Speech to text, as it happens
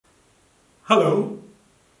Hello,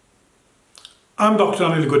 I'm Dr.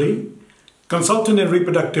 Anil Goody, consultant in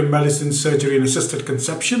reproductive medicine, surgery and assisted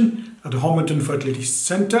conception at the Homerton Fertility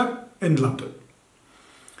Centre in London.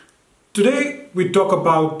 Today we talk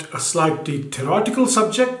about a slightly theoretical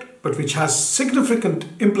subject but which has significant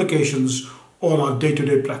implications on our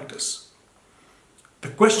day-to-day practice. The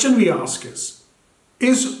question we ask is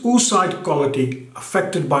oocyte quality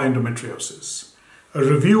affected by endometriosis? A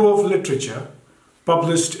review of literature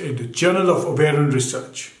published in the Journal of Ovarian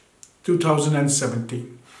Research,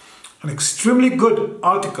 2017. An extremely good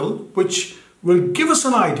article which will give us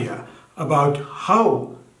an idea about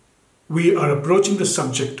how we are approaching the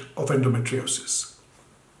subject of endometriosis.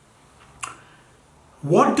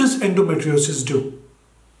 What does endometriosis do?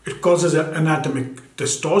 It causes an anatomic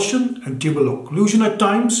distortion and tubal occlusion at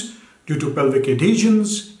times due to pelvic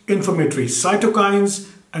adhesions, inflammatory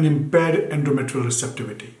cytokines, and impaired endometrial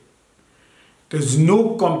receptivity. There is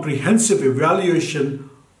no comprehensive evaluation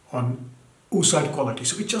on oocyte quality,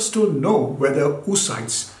 so we just don't know whether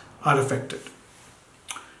oocytes are affected.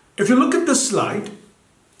 If you look at this slide,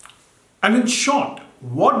 and in short,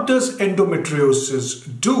 what does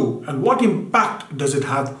endometriosis do and what impact does it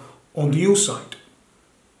have on the oocyte?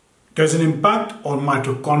 There's an impact on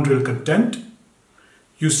mitochondrial content.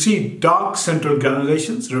 You see dark central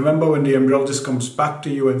granulations. Remember when the embryologist comes back to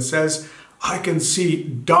you and says, I can see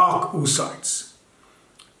dark oocytes.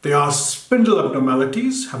 They are spindle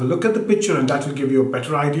abnormalities. Have a look at the picture and that will give you a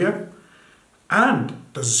better idea. And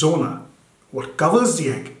the zona, what covers the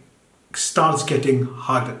egg, starts getting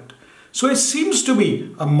hardened. So it seems to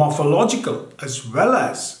be a morphological as well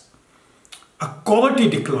as a quality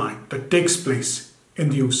decline that takes place in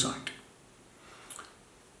the oocyte.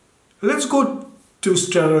 Let's go to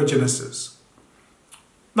steroidogenesis.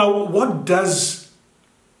 Now, what does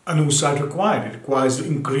an oocyte require? It requires an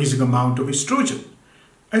increasing amount of estrogen.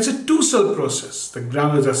 It's a two-cell process. The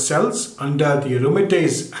granular cells under the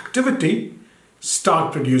aromatase activity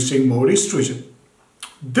start producing more estrogen.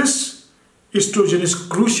 This estrogen is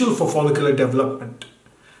crucial for follicular development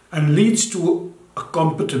and leads to a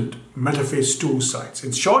competent metaphase 2 oocytes,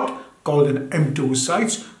 in short called an M2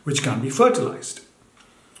 oocytes, which can be fertilized.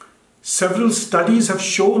 Several studies have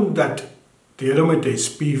shown that the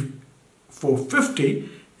aromatase P450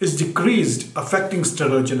 is decreased, affecting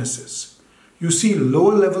steroidogenesis. You see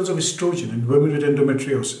lower levels of estrogen in women with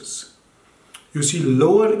endometriosis. You see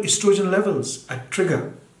lower estrogen levels at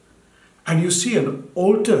trigger. And you see an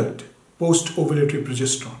altered post-ovulatory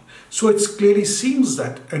progesterone. So it clearly seems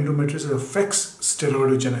that endometriosis affects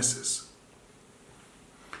steroidogenesis.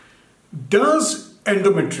 Does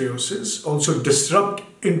endometriosis also disrupt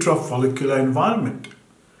intrafollicular environment?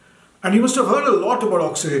 And you must have heard a lot about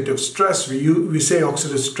oxidative stress. We say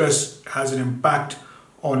oxidative stress has an impact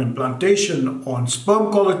on implantation, on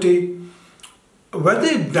sperm quality. Whether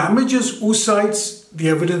it damages oocytes, the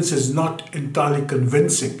evidence is not entirely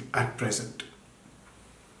convincing at present.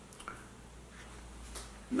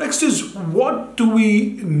 Next is, what do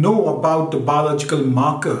we know about the biological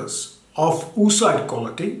markers of oocyte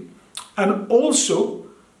quality and also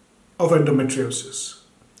of endometriosis?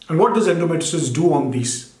 And what does endometriosis do on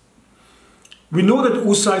these? We know that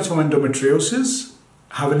oocytes from endometriosis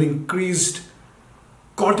have an increased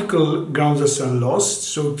cortical granular cell loss.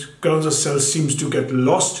 So granular cells seems to get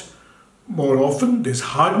lost more often. There's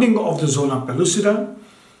hardening of the zona pellucida.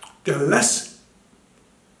 There are less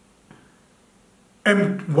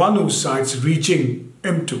M1 oocytes reaching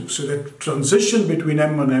M2. So the transition between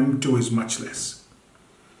M1 and M2 is much less.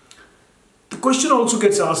 The question also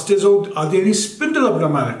gets asked is, are there any spindle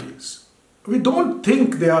abnormalities? We don't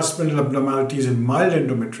think there are spindle abnormalities in mild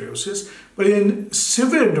endometriosis, but in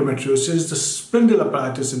severe endometriosis, the spindle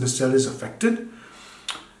apparatus in the cell is affected.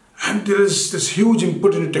 And there is this huge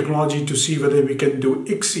input into technology to see whether we can do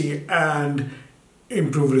ICSI and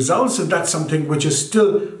improve results. And that's something which is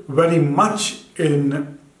still very much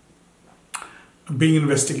in being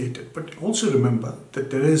investigated. But also remember that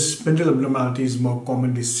there is spindle abnormalities more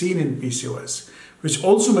commonly seen in PCOS, which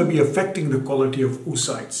also may be affecting the quality of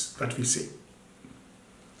oocytes that we see.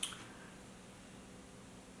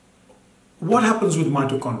 What happens with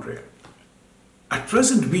mitochondria? At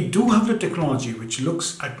present, we do have the technology which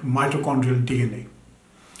looks at mitochondrial DNA.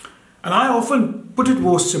 And I often put it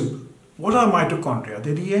more simple. What are mitochondria?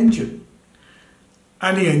 They're the engine.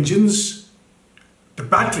 And the engines, the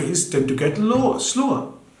batteries tend to get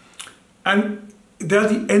slower. And they're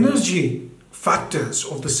the energy factors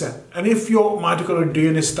of the cell. And if your mitochondrial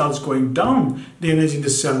DNA starts going down, the energy in the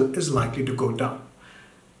cell is likely to go down.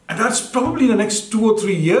 And that's probably in the next 2 or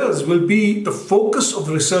 3 years will be the focus of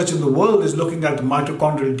research in the world, is looking at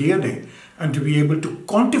mitochondrial DNA and to be able to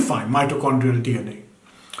quantify mitochondrial DNA.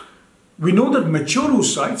 We know that mature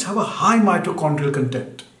oocytes have a high mitochondrial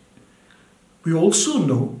content. We also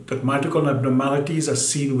know that mitochondrial abnormalities are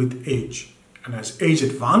seen with age, and as age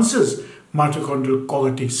advances, mitochondrial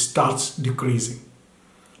quality starts decreasing.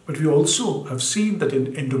 But we also have seen that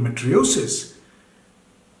in endometriosis,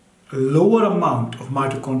 a lower amount of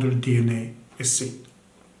mitochondrial DNA is seen.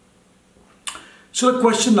 So the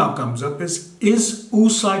question now comes up is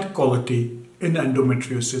oocyte quality in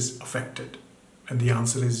endometriosis affected? And the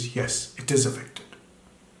answer is yes, it is affected.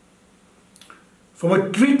 From a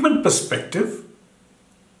treatment perspective,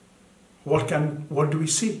 what do we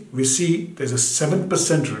see? We see there's a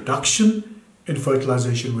 7% reduction in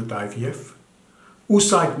fertilization with IVF.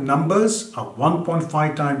 Oocyte numbers are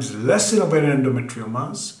 1.5 times less in ovarian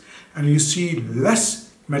endometriomas, and you see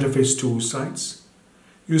less metaphase 2 oocytes.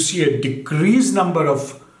 You see a decreased number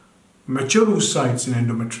of mature oocytes in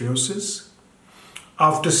endometriosis.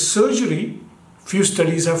 After surgery, few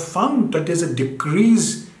studies have found that there's a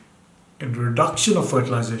decrease in reduction of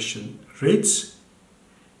fertilization rates.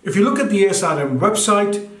 If you look at the ASRM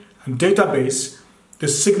website and database,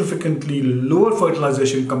 there's significantly lower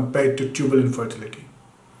fertilization compared to tubal infertility.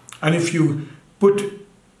 And if you put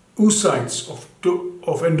oocytes of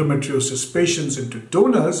endometriosis patients into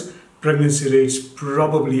donors, pregnancy rates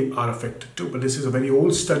probably are affected too. But this is a very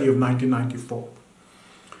old study of 1994.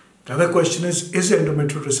 The other question is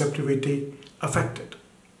endometrial receptivity affected?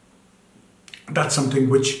 That's something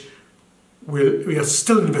which we are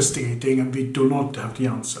still investigating, and we do not have the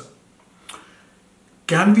answer.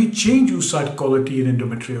 Can we change oocyte quality in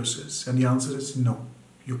endometriosis? And the answer is no,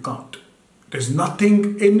 you can't. There's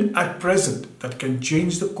nothing at present that can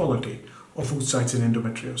change the quality of oocytes in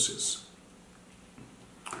endometriosis.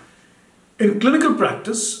 In clinical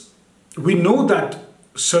practice, we know that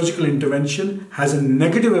surgical intervention has a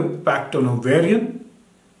negative impact on ovarian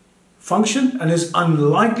function and is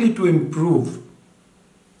unlikely to improve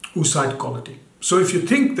oocyte quality. So if you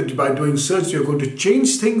think that by doing surgery you're going to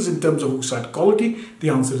change things in terms of oocyte quality, the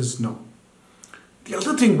answer is no. The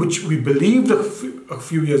other thing which we believed a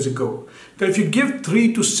few years ago, that if you give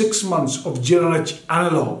 3 to 6 months of GnRH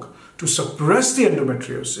analog to suppress the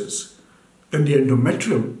endometriosis, then the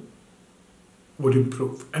endometrium would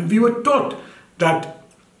improve. And we were taught that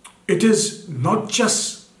it is not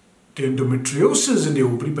just the endometriosis in the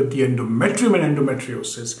ovary, but the endometrium and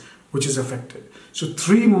endometriosis which is affected. So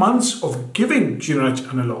 3 months of giving GnRH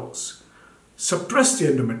analogs suppressed the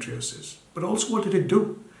endometriosis. But also what did it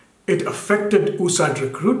do? It affected oocyte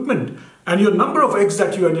recruitment, and your number of eggs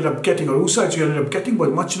that you ended up getting, or oocytes you ended up getting,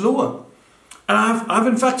 was much lower. And I've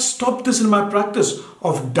in fact stopped this in my practice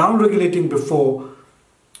of downregulating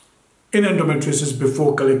in endometriosis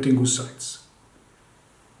before collecting oocytes.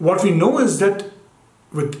 What we know is that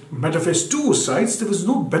with metaphase 2 oocytes, there was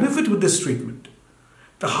no benefit with this treatment.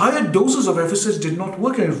 The higher doses of FSH did not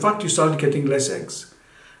work, and in fact you started getting less eggs.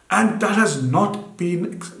 And that has not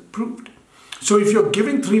been proved. So if you're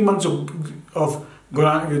giving 3 months of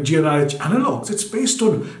GnRH analogs, it's based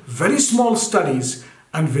on very small studies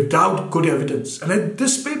and without good evidence. And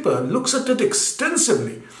this paper looks at it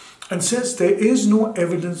extensively and says there is no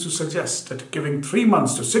evidence to suggest that giving 3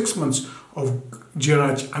 months to 6 months of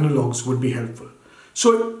GnRH analogs would be helpful.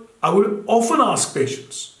 So I would often ask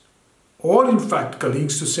patients, or in fact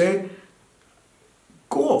colleagues, to say,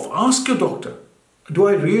 go off, ask your doctor, do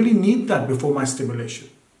I really need that before my stimulation?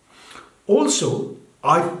 Also,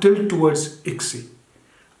 I tilt towards ICSI,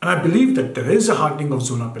 and I believe that there is a hardening of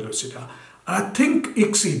zona pellucida. And I think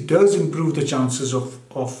ICSI does improve the chances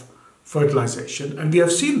of fertilization, and we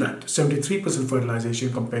have seen that 73%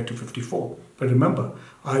 fertilization compared to 54%. But remember,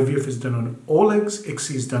 IVF is done on all eggs,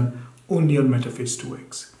 ICSI is done only on metaphase 2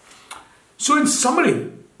 eggs. So in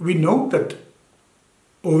summary, we know that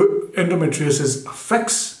endometriosis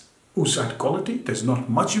affects oocyte quality. There's not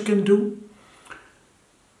much you can do.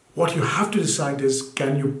 What you have to decide is,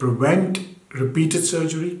 can you prevent repeated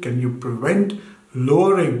surgery? Can you prevent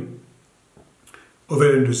lowering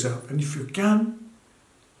ovarian reserve? And if you can,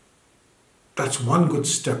 that's one good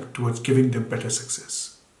step towards giving them better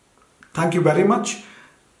success. Thank you very much.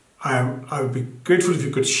 I would be grateful if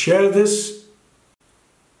you could share this,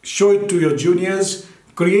 show it to your juniors,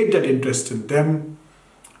 create that interest in them.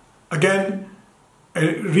 Again,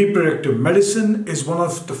 reproductive medicine is one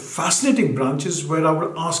of the fascinating branches where I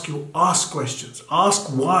will ask you, ask questions, ask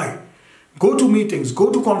why. Go to meetings,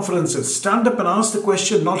 go to conferences, stand up and ask the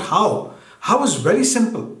question, not how. How is very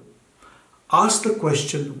simple. Ask the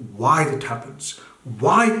question why that happens,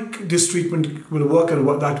 why this treatment will work and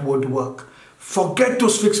what that won't work. Forget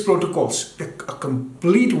those fixed protocols. They're a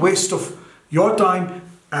complete waste of your time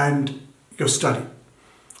and your study.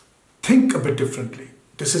 Think a bit differently.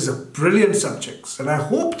 This is a brilliant subject, and I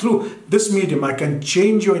hope through this medium I can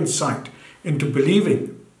change your insight into believing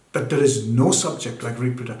that there is no subject like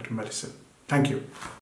reproductive medicine. Thank you.